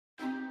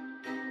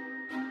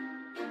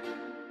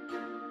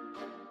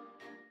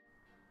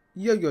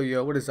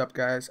Yo, what is up,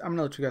 guys? I'm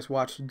gonna let you guys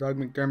watch Doug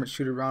McDermott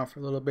shoot around for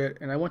a little bit,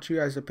 and I want you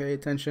guys to pay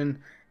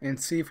attention and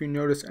see if you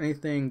notice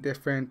anything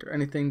different or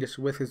anything just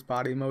with his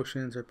body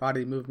motions or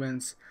body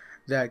movements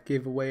that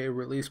give away a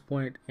release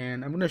point.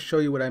 And I'm gonna show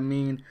you what I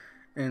mean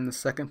in the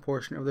second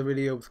portion of the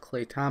video with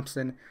Klay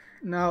Thompson.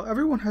 Now,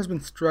 everyone has been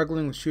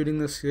struggling with shooting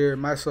this year,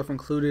 myself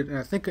included, and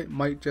I think it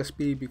might just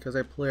be because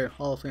I play at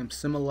Hall of Fame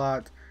Sim a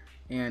lot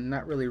and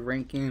not really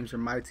ranked games or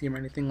my team or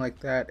anything like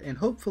that, and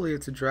hopefully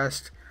it's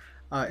addressed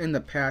in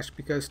the patch,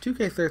 because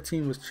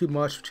 2K13 was too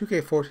much.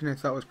 2K14 I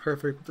thought was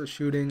perfect with the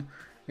shooting,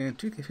 and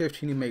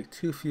 2K15 you make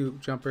too few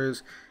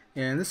jumpers,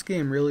 and this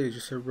game really is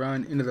just a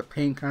run into the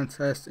paint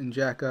contest and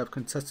jack up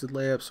contested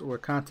layups or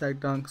contact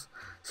dunks.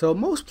 So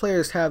most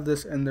players have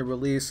this in their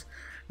release.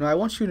 Now I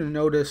want you to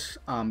notice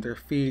their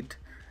feet.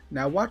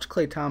 Now watch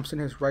Klay Thompson,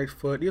 his right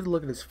foot. You have to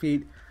look at his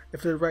feet.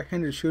 If they're a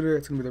right-handed shooter,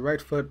 it's going to be the right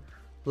foot.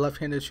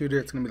 Left-handed shooter,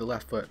 it's going to be the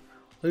left foot.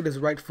 Look at his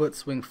right foot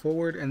swing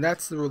forward, and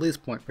that's the release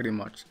point pretty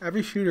much.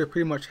 Every shooter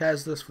pretty much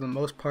has this for the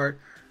most part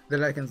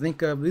that I can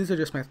think of. These are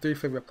just my 3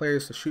 favorite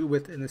players to shoot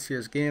with in this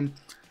year's game,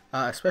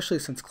 especially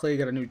since Klay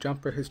got a new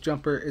jumper. His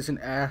jumper isn't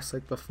ass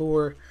like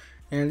before,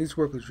 and these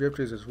work with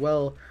drifters as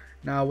well.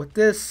 Now with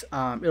this,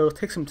 it'll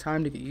take some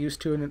time to get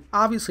used to, and it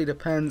obviously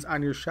depends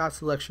on your shot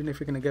selection if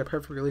you're going to get a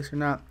perfect release or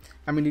not.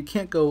 I mean, you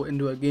can't go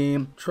into a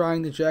game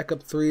trying to jack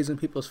up threes in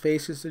people's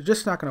faces. They're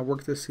just not going to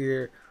work this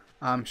year.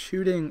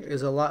 Shooting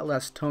is a lot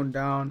less toned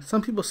down.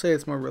 Some people say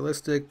it's more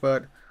realistic,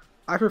 but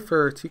I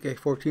prefer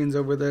 2K14's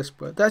over this,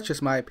 but that's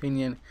just my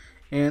opinion.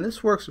 And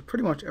this works with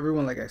pretty much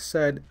everyone, like I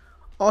said.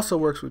 Also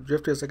works with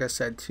drifters, like I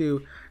said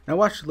too. Now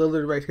watch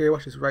Lillard right here,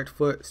 watch his right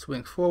foot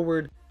swing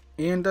forward.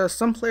 And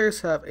some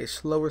players have a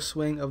slower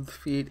swing of the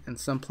feet, and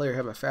some players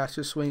have a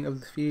faster swing of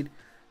the feet.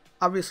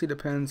 Obviously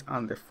depends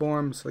on their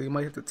form, so you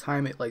might have to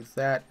time it like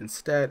that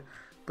instead.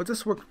 But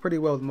this works pretty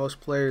well with most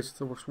players.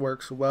 This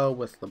works well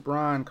with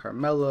LeBron,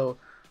 Carmelo,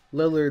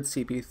 Lillard,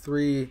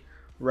 CP3,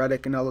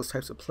 Redick, and all those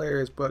types of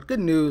players. But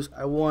good news,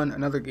 I won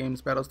another Games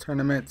Battles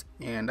tournament,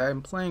 and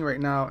I'm playing right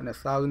now in a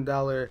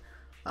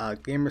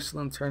 $1,000 Gamer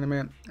Saloon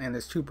tournament, and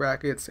there's 2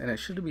 brackets, and it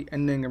should be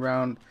ending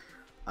around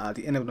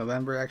the end of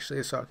November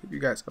actually, so I'll keep you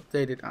guys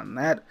updated on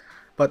that.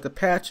 But the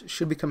patch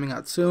should be coming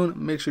out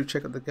soon. Make sure you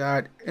check out the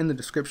guide in the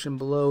description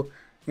below,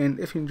 and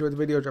if you enjoyed the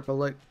video, drop a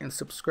like and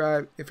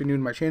subscribe if you're new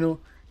to my channel.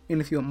 And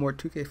if you want more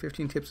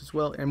 2K15 tips as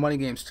well and money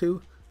games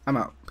too, I'm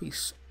out.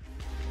 Peace.